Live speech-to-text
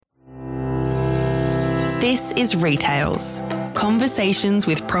This is Retails, Conversations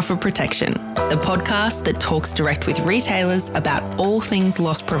with Profit Protection, the podcast that talks direct with retailers about all things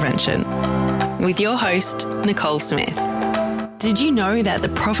loss prevention. With your host, Nicole Smith. Did you know that the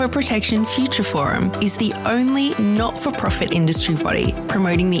Profit Protection Future Forum is the only not-for-profit industry body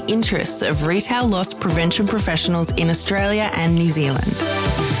promoting the interests of retail loss prevention professionals in Australia and New Zealand?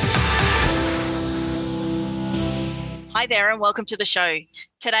 Hi there and welcome to the show.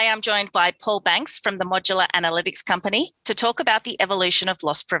 Today I'm joined by Paul Banks from the Modular Analytics Company to talk about the evolution of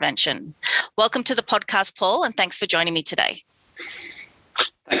loss prevention. Welcome to the podcast, Paul, and thanks for joining me today.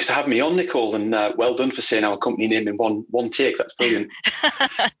 Thanks for having me on, Nicole, and well done for saying our company name in one take. That's brilliant.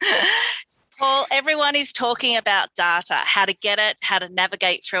 Paul, everyone is talking about data, how to get it, how to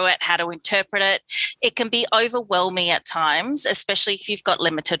navigate through it, how to interpret it. It can be overwhelming at times, especially if you've got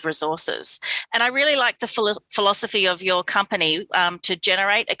limited resources. And I really like the philosophy of your company to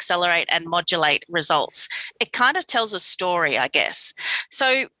generate, accelerate, and modulate results. It kind of tells a story, I guess.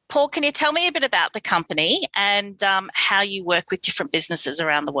 So, Paul, can you tell me a bit about the company and how you work with different businesses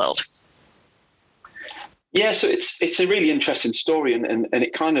around the world? Yeah, so it's a really interesting story, and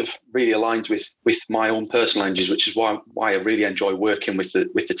it kind of really aligns with my own personal energies, which is why I really enjoy working with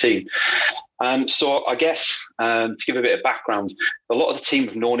the team. So I guess to give a bit of background, a lot of the team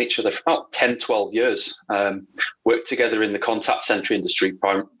have known each other for about 10, 12 years, worked together in the contact center industry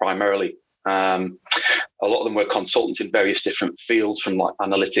primarily. A lot of them were consultants in various different fields, from like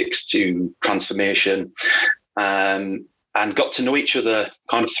analytics to transformation, and got to know each other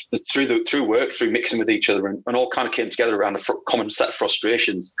kind of through work, through mixing with each other, and all kind of came together around a common set of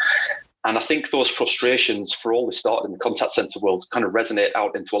frustrations. And I think those frustrations, for all they started in the contact center world, kind of resonate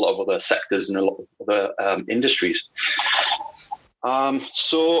out into a lot of other sectors and a lot of other industries.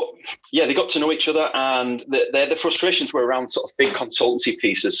 So yeah, they got to know each other, and the frustrations were around sort of big consultancy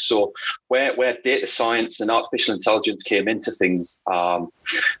pieces. So where data science and artificial intelligence came into things,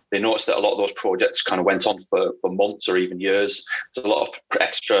 they noticed that a lot of those projects kind of went on for months or even years. There's a lot of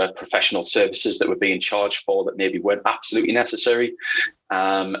extra professional services that were being charged for that maybe weren't absolutely necessary.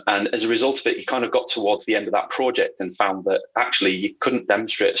 And as a result of it, you kind of got towards the end of that project and found that actually you couldn't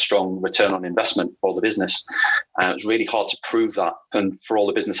demonstrate a strong return on investment for the business. It was really hard to prove that. And for all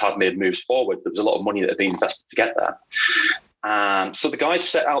the business had made moves forward, there was a lot of money that had been invested to get there. So the guys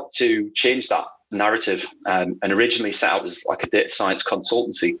set out to change that narrative, and originally set out as like a data science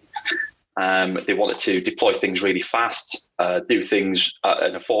consultancy. They wanted to deploy things really fast, do things at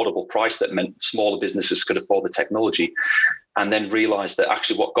an affordable price that meant smaller businesses could afford the technology, and then realised that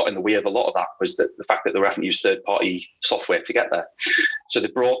actually what got in the way of a lot of that was the fact that they were having to use third-party software to get there. So they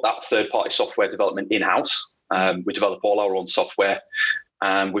brought that third-party software development in-house. We develop all our own software.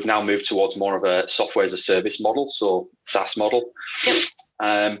 We've now moved towards more of a software as a service model, so SaaS model. Yep.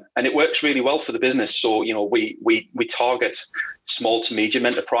 And it works really well for the business. So, you know, we target small to medium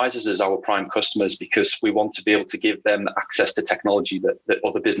enterprises as our prime customers because we want to be able to give them access to technology that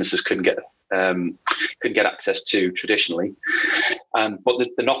other businesses couldn't get access to traditionally. But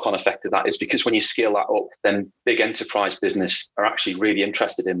the knock-on effect of that is because when you scale that up, then big enterprise business are actually really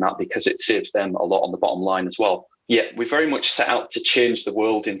interested in that because it saves them a lot on the bottom line as well. Yeah, we very much set out to change the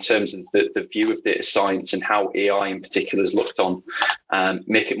world in terms of the view of data science and how AI in particular is looked on,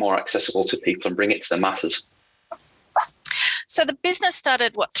 make it more accessible to people and bring it to the masses. So the business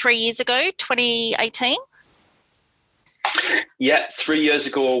started, 3 years ago, 2018? Yeah, 3 years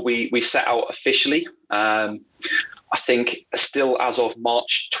ago we set out officially. I think still as of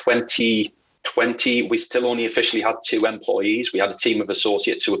March 2020, we still only officially had 2 employees. We had a team of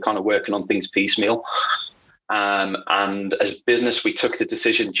associates who were kind of working on things piecemeal. And as a business, we took the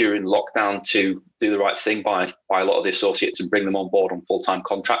decision during lockdown to do the right thing by a lot of the associates and bring them on board on full-time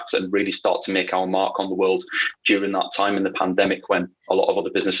contracts and really start to make our mark on the world during that time in the pandemic when a lot of other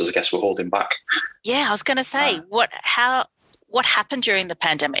businesses, I guess, were holding back. Yeah, I was going to say, what happened during the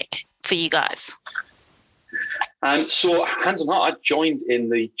pandemic for you guys? So hands on heart, I joined in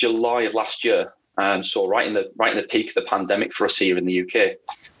the July of last year. So right in the peak of the pandemic for us here in the UK.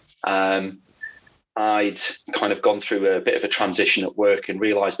 I'd kind of gone through a bit of a transition at work and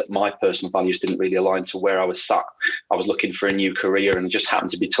realised that my personal values didn't really align to where I was sat. I was looking for a new career and I just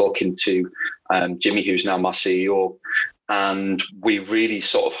happened to be talking to Jimmy, who's now my CEO. And we really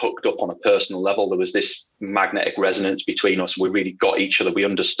sort of hooked up on a personal level. There was this magnetic resonance between us. We really got each other. We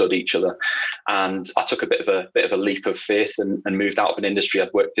understood each other. And I took a bit of a leap of faith and moved out of an industry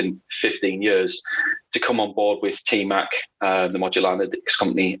I'd worked in 15 years to come on board with TMAC, the Modular Analytics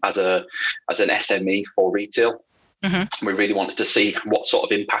Company, as an SME for retail. Mm-hmm. We really wanted to see what sort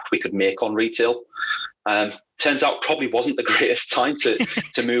of impact we could make on retail. To turns out probably wasn't the greatest time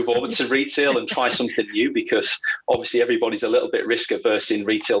to move over to retail and try something new, because obviously everybody's a little bit risk averse in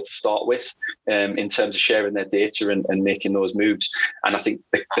retail to start with, in terms of sharing their data and making those moves. And I think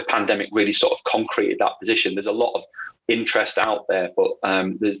the pandemic really sort of concreted that position. There's a lot of interest out there, but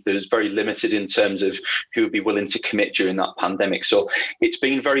there's very limited in terms of who would be willing to commit during that pandemic. So it's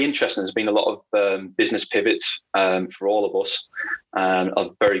been very interesting. There's been a lot of business pivots for all of us, a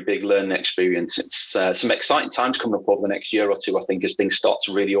very big learning experience. It's some exciting times coming up over the next year or two, I think, as things start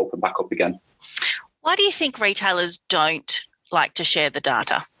to really open back up again. Why do you think retailers don't like to share the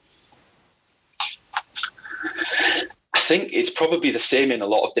data? I think it's probably the same in a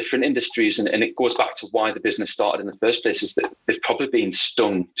lot of different industries, and it goes back to why the business started in the first place, is that they've probably been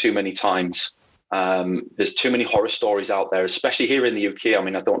stung too many times. There's too many horror stories out there, especially here in the UK. I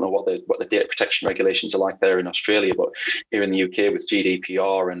mean, I don't know what the data protection regulations are like there in Australia, but here in the UK with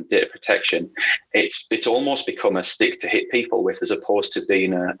GDPR and data protection, it's almost become a stick to hit people with, as opposed to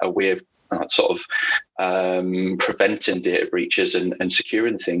being a way of preventing data breaches and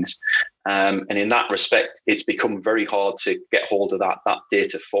securing things. And in that respect, it's become very hard to get hold of that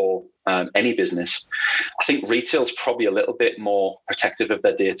data for any business. I think retail's probably a little bit more protective of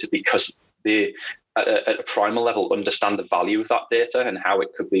their data, because they, at a primal level, understand the value of that data and how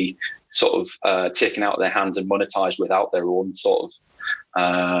it could be sort of taken out of their hands and monetized without their own sort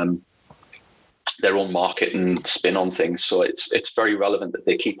of their own market and spin on things. So it's very relevant that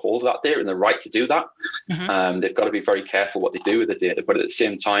they keep hold of that data, and they're right to do that. Mm-hmm. They've got to be very careful what they do with the data. But at the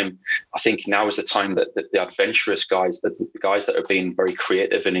same time, I think now is the time that the adventurous guys, the guys that are being very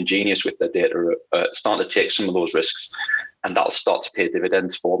creative and ingenious with their data, are starting to take some of those risks, and that'll start to pay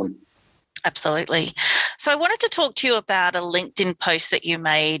dividends for them. Absolutely. So I wanted to talk to you about a LinkedIn post that you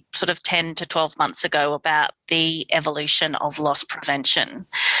made sort of 10 to 12 months ago about the evolution of loss prevention.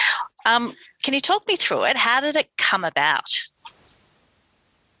 Can you talk me through it? How did it come about?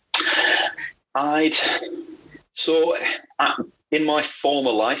 In my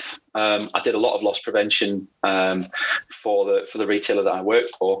former life, I did a lot of loss prevention for the retailer that I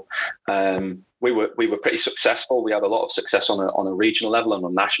worked for. We were pretty successful. We had a lot of success on a regional level and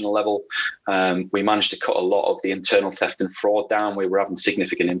on a national level. We managed to cut a lot of the internal theft and fraud down. We were having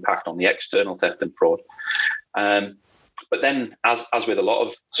significant impact on the external theft and fraud. But then, as with a lot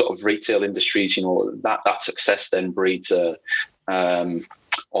of sort of retail industries, that success then breeds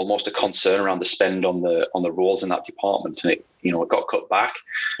almost a concern around the spend on the roles in that department, and it got cut back.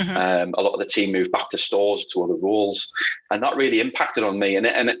 Mm-hmm. A lot of the team moved back to stores, to other roles, and that really impacted on me. And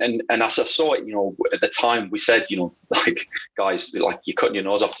as I saw it, at the time, we said, guys, like, you're cutting your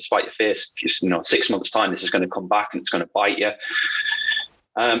nose off to spite your face. 6 months' time, this is going to come back and it's going to bite you.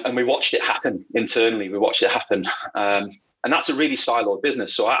 And we watched it happen internally. We watched it happen. And that's a really siloed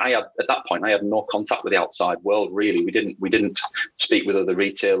business. So I had, at that point, I had no contact with the outside world, really. We didn't speak with other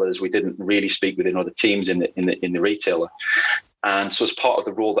retailers. We didn't really speak within other teams in the retailer. And so as part of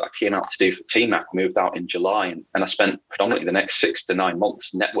the role that I came out to do for TMAC, I moved out in July, and I spent predominantly the next 6 to 9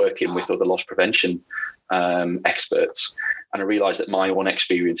 months networking with other loss prevention experts. And I realized that my own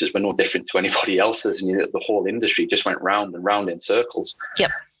experiences were no different to anybody else's, and the whole industry just went round and round in circles.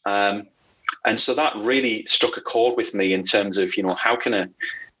 Yep. And so that really struck a chord with me in terms of, how can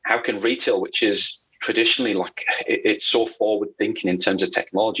retail, which is traditionally it's so forward thinking in terms of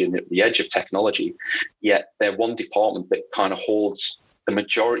technology and the edge of technology, yet they're one department that kind of holds the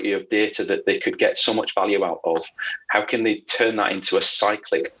majority of data that they could get so much value out of. How can they turn that into a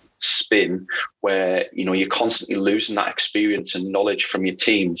cyclic spin where, you're constantly losing that experience and knowledge from your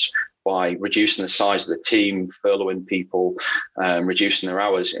teams by reducing the size of the team, furloughing people, reducing their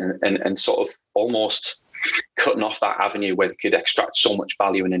hours, and sort of almost cutting off that avenue where they could extract so much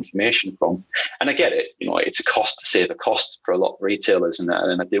value and information from. And I get it, it's a cost to save a cost for a lot of retailers, and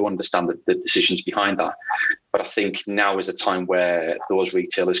I do understand the decisions behind that. But I think now is the time where those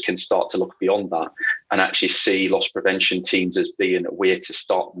retailers can start to look beyond that and actually see loss prevention teams as being a way to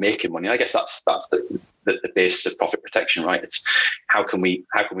start making money. I guess that's the basis of profit protection, right? It's how can we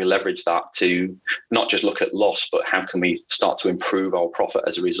leverage that to not just look at loss, but how can we start to improve our profit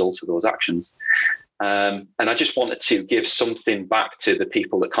as a result of those actions? And I just wanted to give something back to the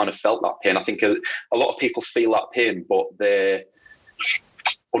people that kind of felt that pain. I think a lot of people feel that pain, but they're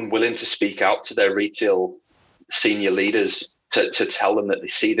unwilling to speak out to their retail senior leaders to tell them that they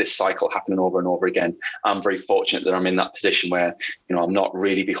see this cycle happening over and over again. I'm very fortunate that I'm in that position where, I'm not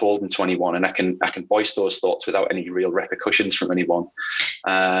really beholden to anyone, and I can voice those thoughts without any real repercussions from anyone.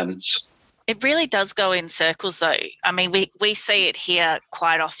 It really does go in circles, though. I mean, we see it here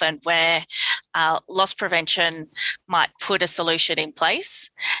quite often where loss prevention might put a solution in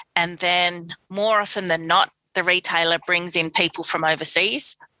place, and then more often than not, the retailer brings in people from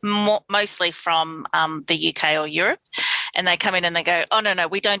overseas, mostly from the UK or Europe, and they come in and they go, oh, no,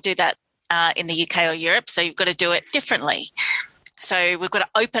 we don't do that in the UK or Europe, so you've got to do it differently. So we've got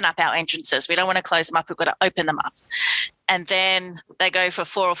to open up our entrances. We don't want to close them up. We've got to open them up. And then they go for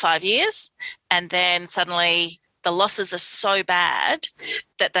 4 or 5 years, and then suddenly the losses are so bad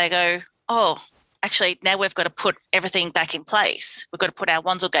that they go, oh, actually, now we've got to put everything back in place. We've got to put our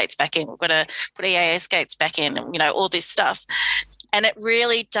Wanzel gates back in. We've got to put EAS gates back in, all this stuff. And it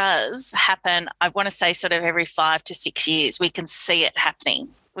really does happen, I want to say sort of every 5 to 6 years, we can see it happening,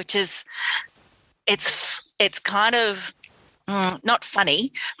 which is, it's kind of not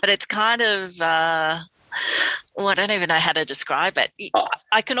funny, but it's kind of, I don't even know how to describe it.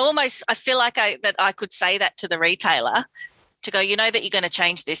 I feel like I could say that to the retailer to go, that you're going to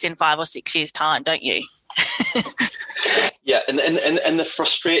change this in 5 or 6 years' time, don't you? Yeah, and the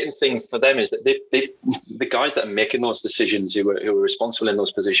frustrating thing for them is that the guys that are making those decisions, who are responsible in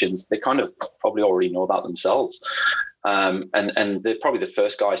those positions, they kind of probably already know that themselves. And they're probably the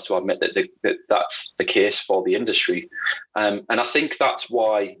first guys to admit that that's the case for the industry. And I think that's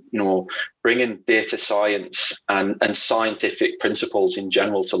why, bringing data science and scientific principles in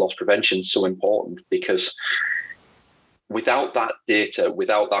general to loss prevention is so important, because without that data,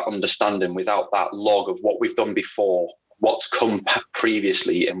 without that understanding, without that log of what we've done before, what's come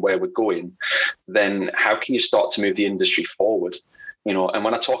previously and where we're going, then how can you start to move the industry forward? And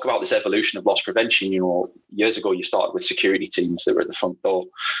when I talk about this evolution of loss prevention, years ago you started with security teams that were at the front door,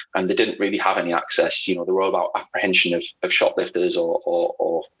 and they didn't really have any access. They were all about apprehension of shoplifters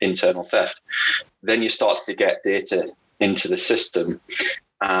or internal theft. Then you started to get data into the system,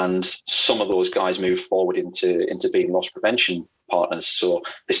 and some of those guys moved forward into being loss prevention partners. So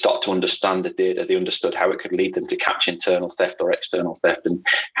they start to understand the data. They understood how it could lead them to catch internal theft or external theft, and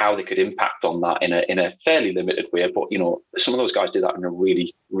how they could impact on that in a fairly limited way. But some of those guys do that in a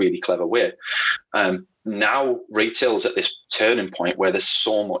really, really clever way. Now retail's at this turning point where there's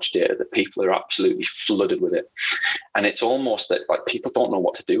so much data that people are absolutely flooded with it, and it's almost that like people don't know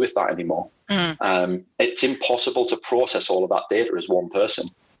what to do with that anymore. It's impossible to process all of that data as one person.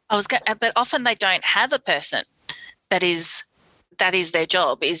 But often they don't have a person that is their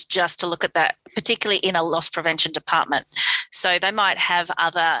job, is just to look at that, particularly in a loss prevention department. So they might have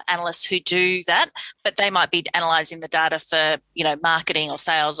other analysts who do that, but they might be analysing the data for, marketing or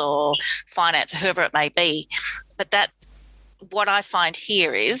sales or finance, whoever it may be. But what I find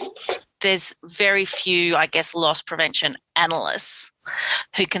here is there's very few, I guess, loss prevention analysts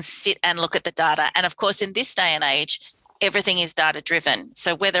who can sit and look at the data. And of course, in this day and age, everything is data driven.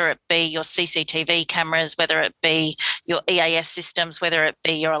 So whether it be your CCTV cameras, whether it be your EAS systems, whether it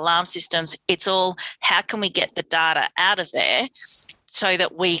be your alarm systems, it's all how can we get the data out of there so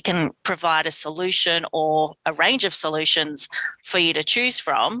that we can provide a solution or a range of solutions for you to choose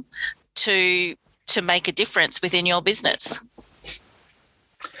from to make a difference within your business.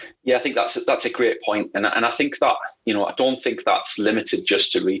 Yeah, I think that's a great point. And I think that, I don't think that's limited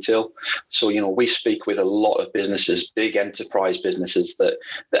just to retail. So, we speak with a lot of businesses, big enterprise businesses that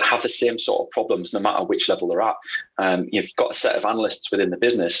have the same sort of problems, no matter which level they're at. You've got a set of analysts within the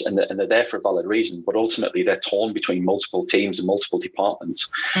business, and they're there for a valid reason, but ultimately they're torn between multiple teams and multiple departments.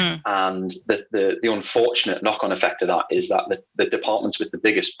 And the unfortunate knock-on effect of that is that the departments with the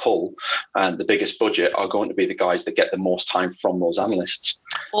biggest pull and the biggest budget are going to be the guys that get the most time from those analysts.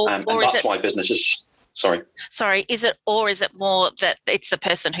 And that's why businesses... Sorry. Is it more that it's the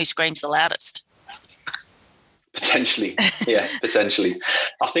person who screams the loudest? Potentially, yeah, potentially.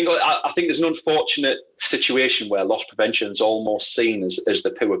 I think there's an unfortunate situation where loss prevention is almost seen as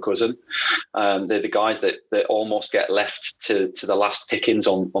the poor cousin. They're the guys that almost get left to the last pickings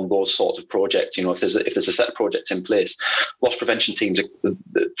on those sorts of projects. If there's a set of projects in place, loss prevention teams are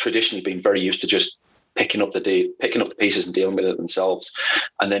traditionally been very used to just picking up the pieces and dealing with it themselves,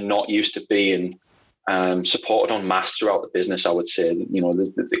 and they're not used to being supported en masse throughout the business. I would say,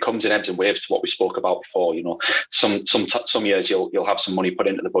 it comes in ebbs and waves to what we spoke about before. Some years you'll have some money put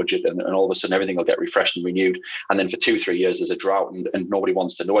into the budget, and all of a sudden everything will get refreshed and renewed, and then for 2-3 years there's a drought, and nobody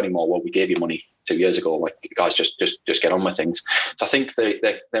wants to know anymore. Well, we gave you money 2 years ago, like, guys, just get on with things. So I think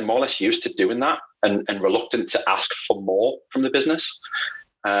they're more or less used to doing that and reluctant to ask for more from the business,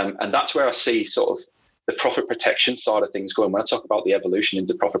 and that's where I see sort of the profit protection side of things going. When I talk about the evolution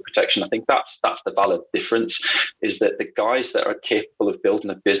into profit protection, I think that's the valid difference, is that the guys that are capable of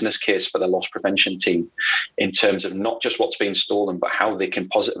building a business case for the loss prevention team in terms of not just what's being stolen, but how they can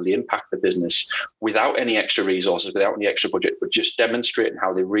positively impact the business without any extra resources, without any extra budget, but just demonstrating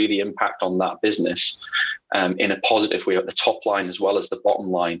how they really impact on that business in a positive way at the top line as well as the bottom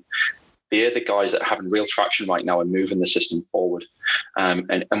line. They're the guys that are having real traction right now and moving the system forward.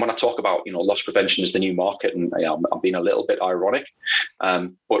 And when I talk about, loss prevention is the new market, and I'm being a little bit ironic,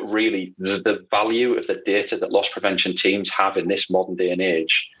 but really the value of the data that loss prevention teams have in this modern day and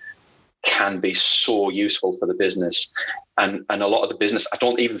age can be so useful for the business. And a lot of the business, I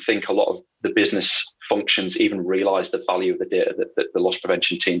don't even think a lot of the business functions even realize the value of the data that the loss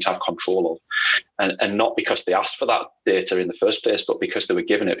prevention teams have control of. And not because they asked for that data in the first place, but because they were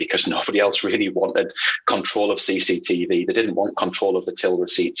given it, because nobody else really wanted control of CCTV. They didn't want control of the till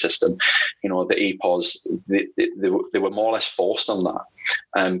receipt system, the EPOS. They were more or less forced on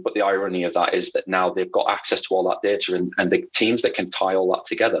that. But the irony of that is that now they've got access to all that data, and the teams that can tie all that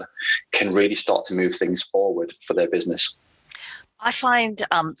together can really start to move things forward for their business. I find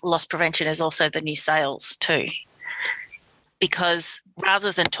loss prevention is also the new sales too, because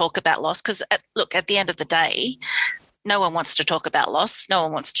rather than talk about loss, because at the end of the day, no one wants to talk about loss. No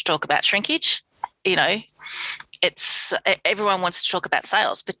one wants to talk about shrinkage. Everyone wants to talk about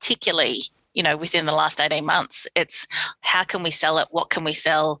sales, particularly, within the last 18 months. It's how can we sell it? What can we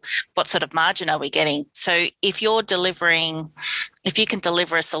sell? What sort of margin are we getting? So if you can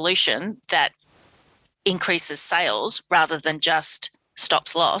deliver a solution that increases sales rather than just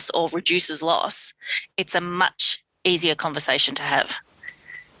stops loss or reduces loss, it's a much easier conversation to have.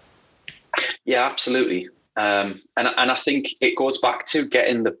 Yeah, absolutely. And I think it goes back to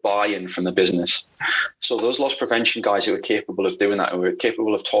getting the buy-in from the business. So those loss prevention guys who are capable of doing that, who are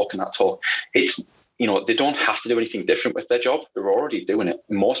capable of talking that talk, it's, they don't have to do anything different with their job. They're already doing it.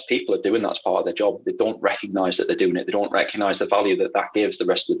 Most people are doing that as part of their job. They don't recognize that they're doing it. They don't recognize the value that gives the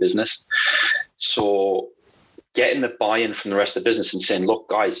rest of the business. So getting the buy-in from the rest of the business and saying, look,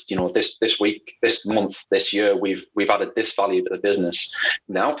 guys, this week, this month, this year, we've added this value to the business.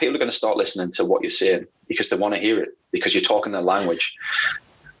 Now people are going to start listening to what you're saying because they want to hear it, because you're talking their language.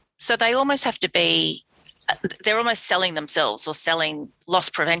 So they almost have to be, they're almost selling themselves or selling loss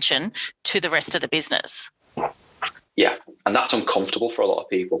prevention to the rest of the business. Yeah, and that's uncomfortable for a lot of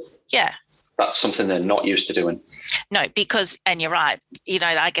people. Yeah. That's something they're not used to doing. No, because, and you're right,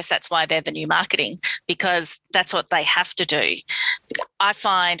 I guess that's why they're the new marketing, because that's what they have to do. I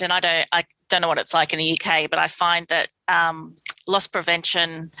find, and I don't know what it's like in the UK, but I find that loss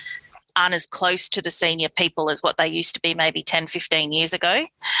prevention aren't as close to the senior people as what they used to be maybe 10, 15 years ago.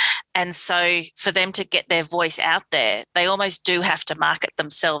 And so for them to get their voice out there, they almost do have to market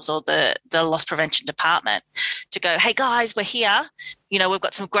themselves, or the loss prevention department, to go, hey guys, we're here. We've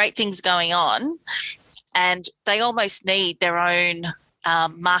got some great things going on. And they almost need their own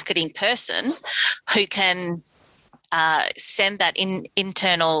marketing person who can send that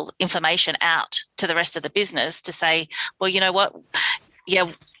internal information out to the rest of the business to say, well, you know what?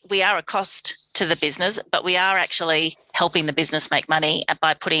 Yeah, we are a cost to the business, but we are actually helping the business make money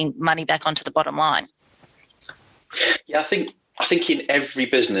by putting money back onto the bottom line. Yeah, I think in every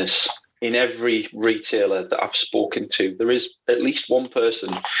business, in every retailer that I've spoken to, there is at least one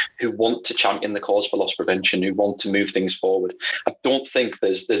person who want to champion the cause for loss prevention, who want to move things forward. I don't think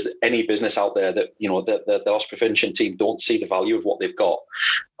there's any business out there that, the loss prevention team don't see the value of what they've got.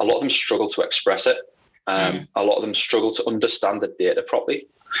 A lot of them struggle to express it. A lot of them struggle to understand the data properly,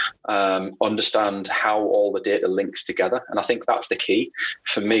 understand how all the data links together. And I think that's the key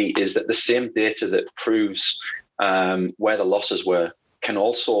for me, is that the same data that proves where the losses were can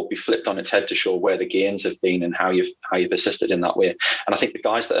also be flipped on its head to show where the gains have been and how you've assisted in that way. And I think the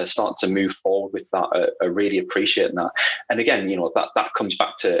guys that are starting to move forward with that are really appreciating that. And again, that comes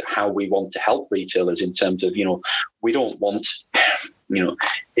back to how we want to help retailers in terms of, we don't want,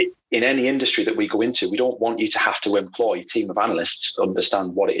 in any industry that we go into, we don't want you to have to employ a team of analysts to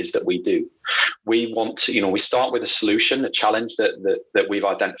understand what it is that we do. We want to, we start with a solution, a challenge that we've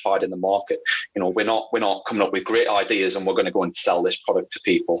identified in the market. We're not coming up with great ideas and we're going to go and sell this product to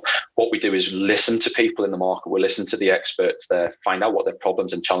people. What we do is listen to people in the market. We listen to the experts there, find out what their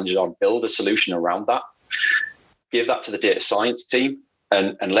problems and challenges are, build a solution around that, give that to the data science team,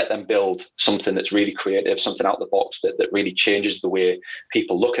 and let them build something that's really creative, something out of the box that really changes the way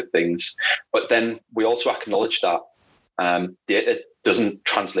people look at things. But then we also acknowledge that data doesn't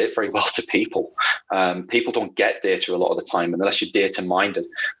translate very well to people. People don't get data a lot of the time unless you're data minded.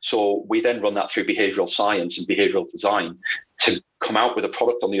 So we then run that through behavioral science and behavioral design to come out with a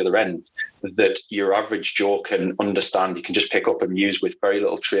product on the other end that your average Joe can understand. You can just pick up and use with very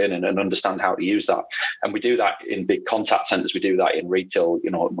little training and understand how to use that. And we do that in big contact centers. We do that in retail.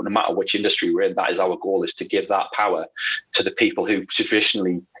 No matter which industry we're in, that is our goal, is to give that power to the people who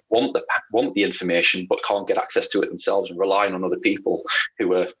traditionally want the information but can't get access to it themselves, and relying on other people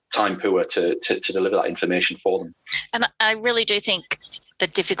who are time poor to deliver that information for them. And I really do think the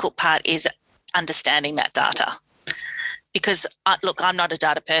difficult part is understanding that data. Because, look, I'm not a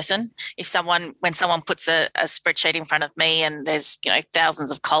data person. When someone puts a spreadsheet in front of me and there's,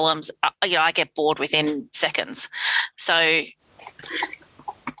 thousands of columns, I get bored within seconds. So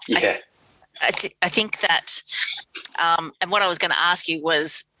yeah, I think that, and what I was going to ask you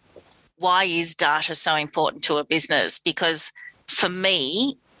was, why is data so important to a business? Because for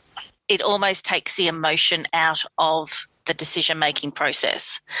me, it almost takes the emotion out of the decision-making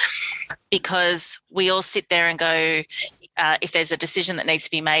process, because we all sit there and go, if there's a decision that needs to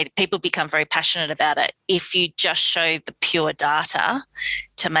be made, people become very passionate about it. If you just show the pure data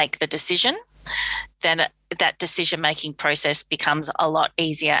to make the decision, then that decision-making process becomes a lot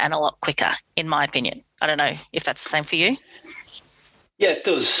easier and a lot quicker, in my opinion. I don't know if that's the same for you. Yeah, it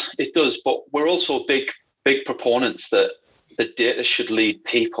does. It does. But we're also big proponents that the data should lead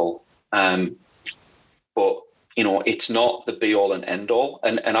people. But it's not the be all and end all.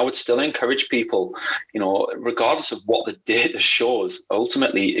 And I would still encourage people, regardless of what the data shows,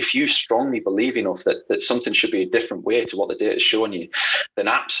 ultimately, if you strongly believe enough that something should be a different way to what the data is showing you, then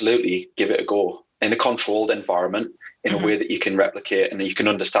absolutely give it a go in a controlled environment, in a way that you can replicate and you can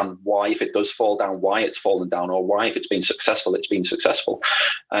understand why, if it does fall down, why it's fallen down, or why, if it's been successful, it's been successful.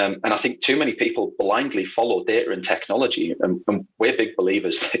 And I think too many people blindly follow data and technology. And we're big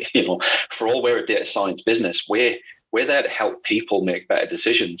believers that, for all we're a data science business, we're there to help people make better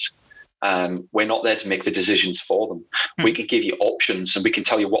decisions. We're not there to make the decisions for them. We can give you options and we can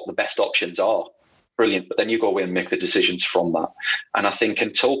tell you what the best options are. Brilliant, but then you go away and make the decisions from that. And I think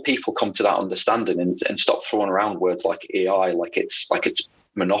until people come to that understanding and stop throwing around words like AI, like it's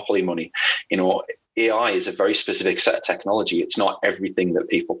monopoly money, AI is a very specific set of technology. It's not everything that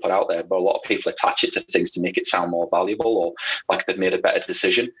people put out there, but a lot of people attach it to things to make it sound more valuable or like they've made a better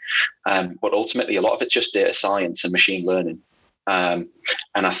decision. But ultimately, a lot of it's just data science and machine learning. And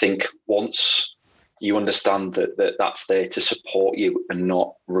I think once you understand that that's there to support you and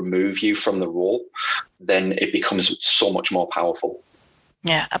not remove you from the role, then it becomes so much more powerful.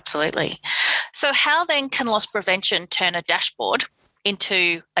 Yeah, absolutely. So how then can loss prevention turn a dashboard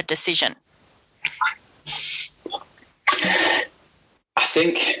into a decision? I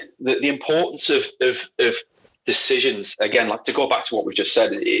think that the importance of decisions, again, like to go back to what we just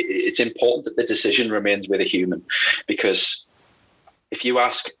said, it's important that the decision remains with a human, because if you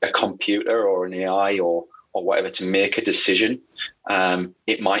ask a computer or an AI or whatever to make a decision,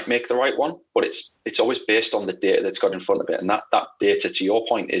 it might make the right one, but it's always based on the data that's got in front of it. And that data, to your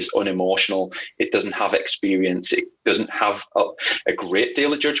point, is unemotional. It doesn't have experience. It doesn't have a great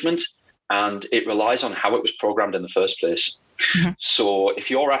deal of judgment, and it relies on how it was programmed in the first place. Mm-hmm. So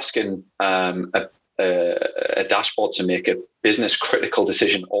if you're asking a dashboard to make a business critical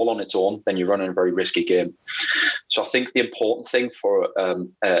decision all on its own, then you're running a very risky game. So I think the important thing for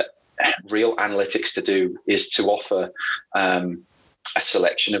real analytics to do is to offer a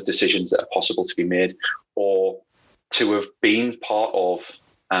selection of decisions that are possible to be made, or to have been part of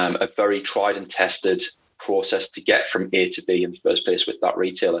a very tried and tested process to get from A to B in the first place with that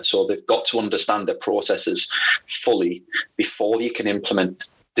retailer. So they've got to understand their processes fully before you can implement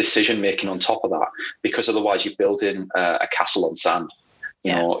decision making on top of that, because otherwise you build in a castle on sand.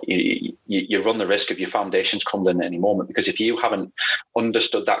 You run the risk of your foundations crumbling at any moment, because if you haven't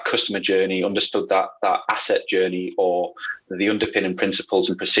understood that customer journey, understood that asset journey, or the underpinning principles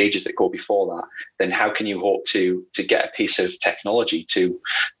and procedures that go before that, then how can you hope to get a piece of technology to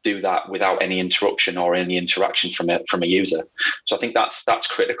do that without any interruption or any interaction from a user? So I think that's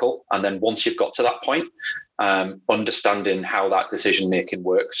critical. And then once you've got to that point, understanding how that decision making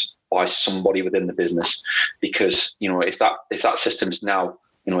works by somebody within the business, because if that system's now,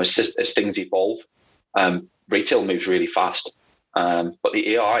 as things evolve, retail moves really fast, but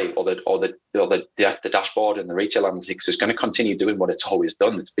the AI or the dashboard and the retail analytics is going to continue doing what it's always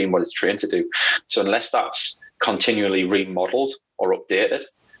done. It's been what it's trained to do. So unless that's continually remodeled or updated,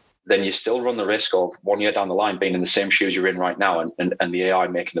 then you still run the risk of 1 year down the line being in the same shoes you're in right now, and the AI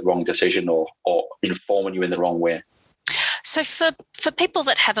making the wrong decision or informing you in the wrong way. So for people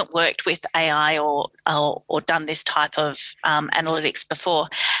that haven't worked with AI or done this type of analytics before,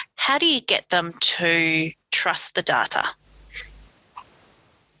 how do you get them to trust the data?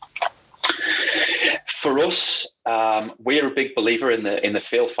 For us, we're a big believer in the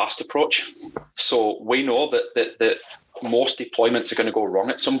fail fast approach. So we know that most deployments are going to go wrong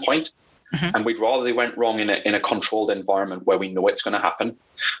at some point. Mm-hmm. And we'd rather they went wrong in a controlled environment where we know it's going to happen.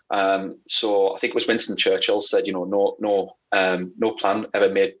 So I think it was Winston Churchill said, no plan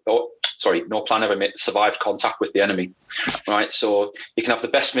ever survived contact with the enemy, right? So you can have the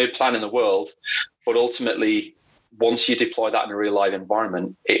best made plan in the world, but ultimately, once you deploy that in a real live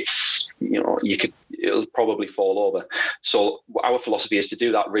environment, it'll probably fall over. So our philosophy is to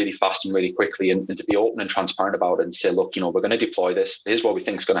do that really fast and really quickly, and to be open and transparent about it and say, look, we're going to deploy this. Here's what we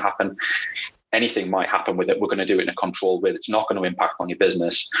think is going to happen. Anything might happen with it. We're going to do it in a controlled way that's not going to impact on your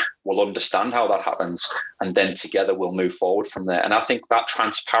business. We'll understand how that happens, and then together we'll move forward from there. And I think that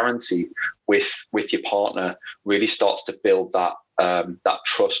transparency with your partner really starts to build that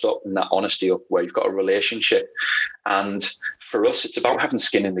trust up and that honesty up, where you've got a relationship. And for us, it's about having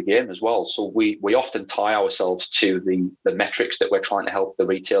skin in the game as well. So we often tie ourselves to the metrics that we're trying to help the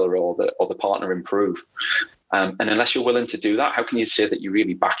retailer or the partner improve. And unless you're willing to do that, how can you say that you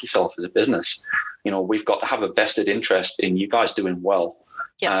really back yourself as a business? We've got to have a vested interest in you guys doing well.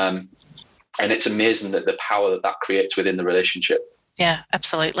 Yep. And it's amazing that the power that creates within the relationship. Yeah,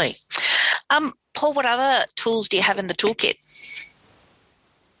 absolutely. Paul, what other tools do you have in the toolkit?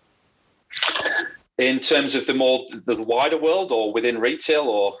 In terms of the wider world, or within retail,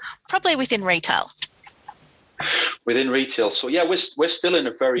 or probably within retail? Within retail. So yeah, we're still in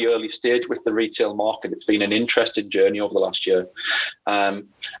a very early stage with the retail market. It's been an interesting journey over the last year. I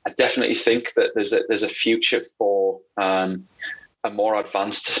definitely think that there's a future for a more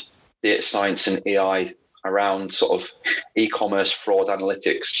advanced data science and AI around sort of e-commerce, fraud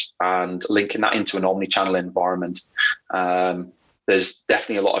analytics, and linking that into an omni-channel environment. There's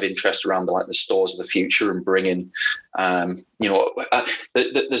definitely a lot of interest around the stores of the future, and bringing,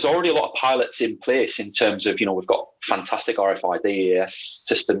 there's already a lot of pilots in place in terms of, we've got fantastic RFID EAS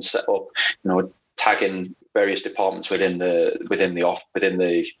systems set up, tagging various departments within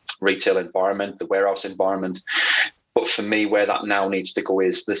the retail environment, the warehouse environment. But for me, where that now needs to go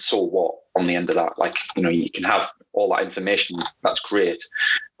is the so what on the end of that. You can have all that information, that's great,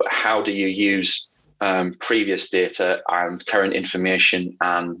 but how do you use previous data and current information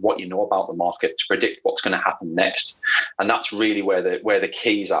and what you know about the market to predict what's going to happen next? And that's really where the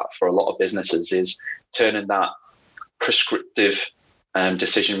key is at for a lot of businesses, is turning that prescriptive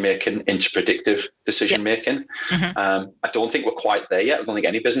decision making into predictive decision making. Mm-hmm. I don't think we're quite there yet. I don't think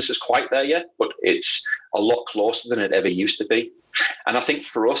any business is quite there yet, but it's a lot closer than it ever used to be. And I think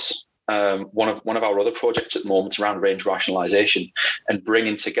for us, one of our other projects at the moment is around range rationalization and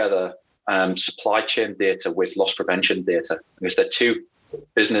bringing together supply chain data with loss prevention data, because they're two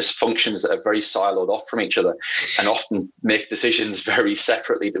business functions that are very siloed off from each other and often make decisions very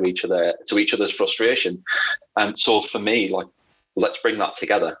separately to each other's frustration. So for me, let's bring that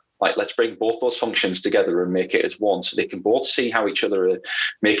together. Let's bring both those functions together and make it as one, so they can both see how each other are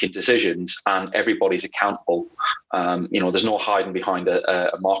making decisions and everybody's accountable. There's no hiding behind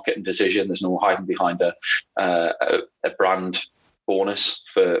a marketing decision. There's no hiding behind a brand bonus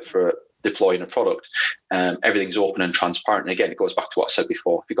for deploying a product. Everything's open and transparent. And again, it goes back to what I said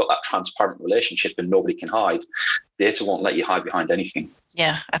before. If you've got that transparent relationship and nobody can hide, data won't let you hide behind anything.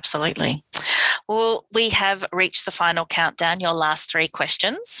 Yeah, absolutely. Well, we have reached the final countdown, your last 3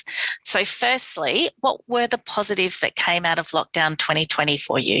 questions. So firstly, what were the positives that came out of lockdown 2020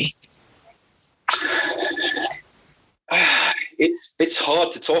 for you? It's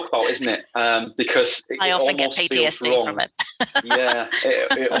hard to talk about, isn't it? Because I often get PTSD from it. Yeah,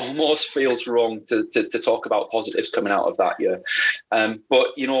 it almost feels wrong to talk about positives coming out of that year.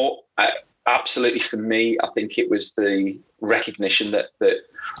 But, absolutely for me, I think it was the recognition that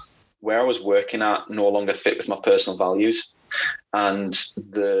where I was working at no longer fit with my personal values, and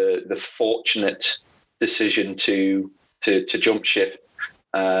the fortunate decision to jump ship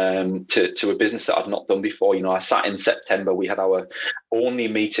to a business that I've not done before. I sat in September. We had our only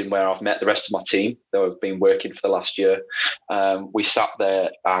meeting where I've met the rest of my team that have been working for the last year. We sat there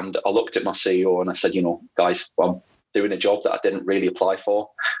and I looked at my CEO and I said, guys, I'm doing a job that I didn't really apply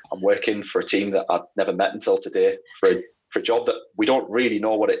for. I'm working for a team that I'd never met until today for a job that we don't really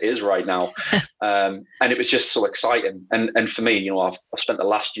know what it is right now. And it was just so exciting. And for me, I've spent the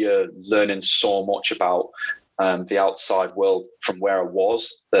last year learning so much about the outside world from where I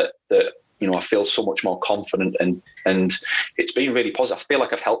was that I feel so much more confident, and it's been really positive. I feel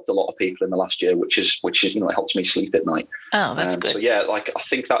like I've helped a lot of people in the last year, which is it helps me sleep at night. Oh, that's good. So yeah, I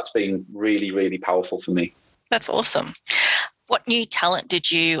think that's been really, really powerful for me. That's awesome. What new talent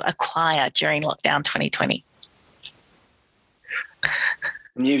did you acquire during lockdown 2020?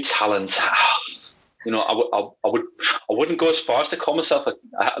 New talent. I wouldn't go as far as to call myself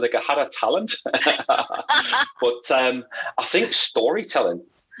like I had a talent, but I think storytelling,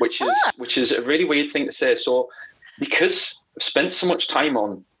 which is a really weird thing to say. So because I've spent so much time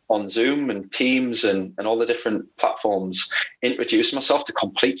on Zoom and Teams and all the different platforms, introducing myself to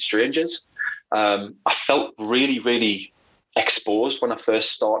complete strangers, I felt really, really exposed when I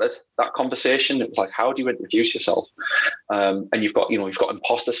first started that conversation. It was like, how do you introduce yourself? And you've got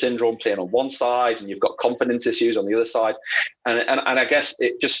imposter syndrome playing on one side, and you've got confidence issues on the other side. And I guess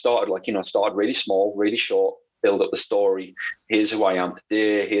it just started started really small, really short, build up the story. Here's who I am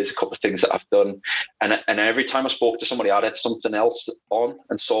today. Here's a couple of things that I've done. And every time I spoke to somebody, I'd add something else on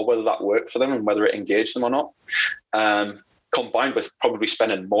and saw whether that worked for them and whether it engaged them or not. Combined with probably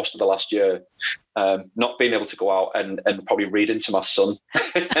spending most of the last year not being able to go out and probably reading to my son.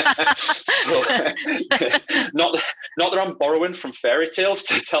 So, not that I'm borrowing from fairy tales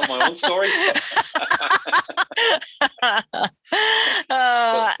to tell my own story.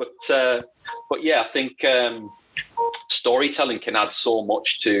 But yeah, I think storytelling can add so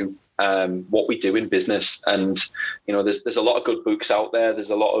much to what we do in business. And there's a lot of good books out there.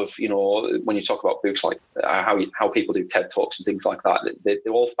 There's a lot of when you talk about books like how people do TED Talks and things like that, they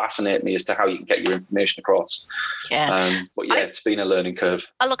all fascinate me as to how you can get your information across. But yeah, it's been a learning curve.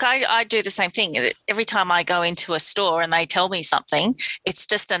 Look, I do the same thing. Every time I go into a store and they tell me something, it's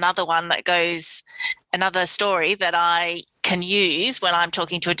just another story that I can use when I'm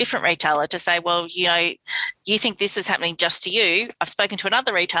talking to a different retailer to say, well, you think this is happening just to you. I've spoken to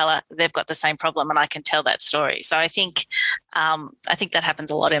another retailer, they've got the same problem, and I can tell that story. So I think that happens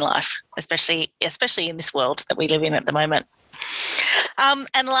a lot in life, especially in this world that we live in at the moment.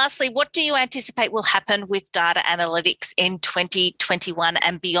 And lastly, what do you anticipate will happen with data analytics in 2021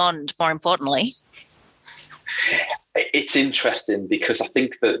 and beyond, more importantly? It's interesting because I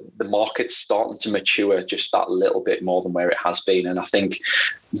think that the market's starting to mature just that little bit more than where it has been. And I think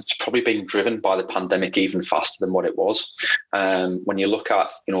it's probably being driven by the pandemic even faster than what it was. When you look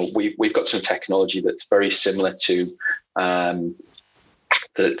at, we've got some technology that's very similar to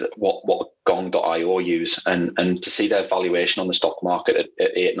what Gong.io use, and to see their valuation on the stock market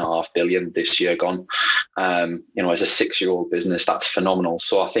at $8.5 billion this year gone, as a 6-year-old business, that's phenomenal.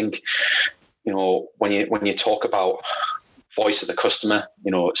 So I think, when you talk about voice of the customer,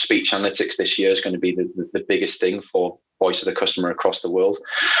 speech analytics this year is going to be the biggest thing for voice of the customer across the world.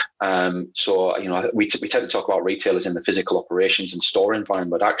 We tend to talk about retailers in the physical operations and store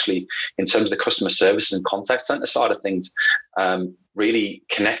environment, but actually in terms of the customer services and contact center side of things, really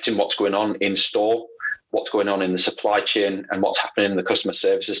connecting what's going on in store, what's going on in the supply chain, and what's happening in the customer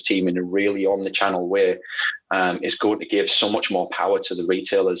services team in a really on-the-channel way is going to give so much more power to the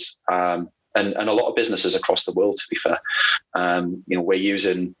retailers and a lot of businesses across the world, to be fair. We're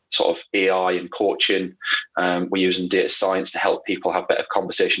using sort of AI and coaching. We're using data science to help people have better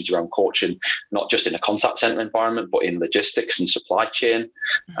conversations around coaching, not just in a contact center environment, but in logistics and supply chain.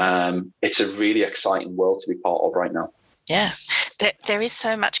 It's a really exciting world to be part of right now. Yeah, there is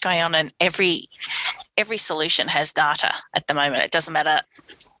so much going on, and every solution has data at the moment. It doesn't matter.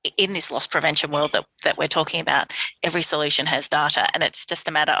 In this loss prevention world that we're talking about, every solution has data, and it's just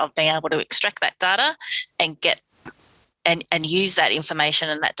a matter of being able to extract that data and get and use that information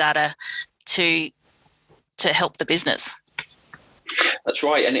and that data to help the business. That's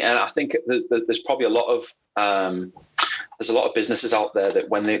right, and I think there's probably a lot of businesses out there that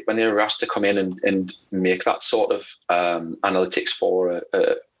when they're asked to come in and make that sort of analytics for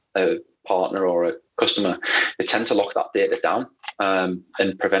a partner or a customer, they tend to lock that data down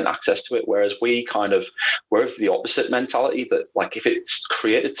and prevent access to it. Whereas we're of the opposite mentality, that like if it's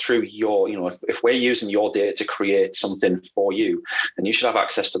created through your, if we're using your data to create something for you, then you should have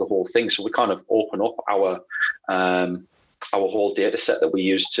access to the whole thing. So we kind of open up our whole data set that we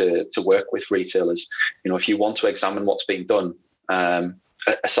use to work with retailers. If you want to examine what's being done,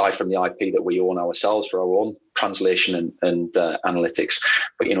 aside from the IP that we own ourselves for our own translation and analytics,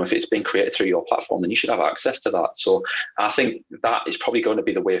 but if it's been created through your platform, then you should have access to that. So I think that is probably going to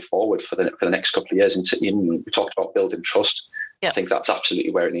be the way forward for the next couple of years. And we talked about building trust. Yep. I think that's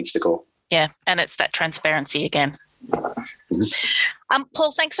absolutely where it needs to go. Yeah, and it's that transparency again. Mm-hmm.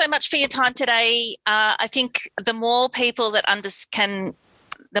 Paul, thanks so much for your time today. I think the more people that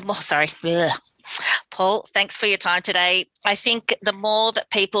Paul, thanks for your time today. I think the more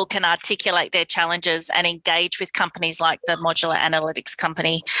that people can articulate their challenges and engage with companies like the Modular Analytics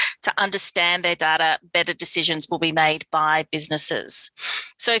Company to understand their data, better decisions will be made by businesses.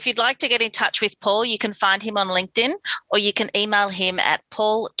 So if you'd like to get in touch with Paul, you can find him on LinkedIn, or you can email him at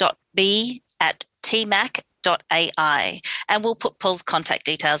paul.b@tmac.ai, and we'll put Paul's contact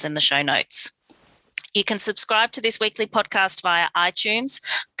details in the show notes. You can subscribe to this weekly podcast via iTunes,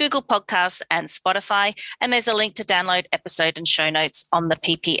 Google Podcasts, and Spotify, and there's a link to download episode and show notes on the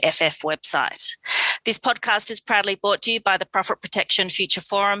PPFF website. This podcast is proudly brought to you by the Profit Protection Future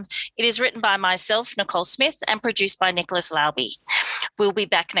Forum. It is written by myself, Nicole Smith, and produced by Nicholas Lauby. We'll be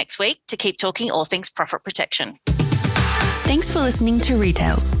back next week to keep talking all things profit protection. Thanks for listening to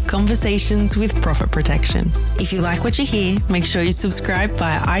Retails, Conversations with Profit Protection. If you like what you hear, make sure you subscribe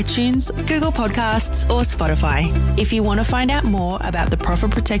via iTunes, Google Podcasts, or Spotify. If you want to find out more about the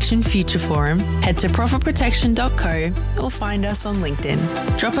Profit Protection Future Forum, head to profitprotection.co or find us on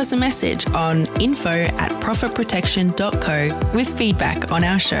LinkedIn. Drop us a message on info@profitprotection.co with feedback on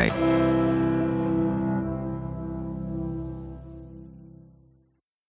our show.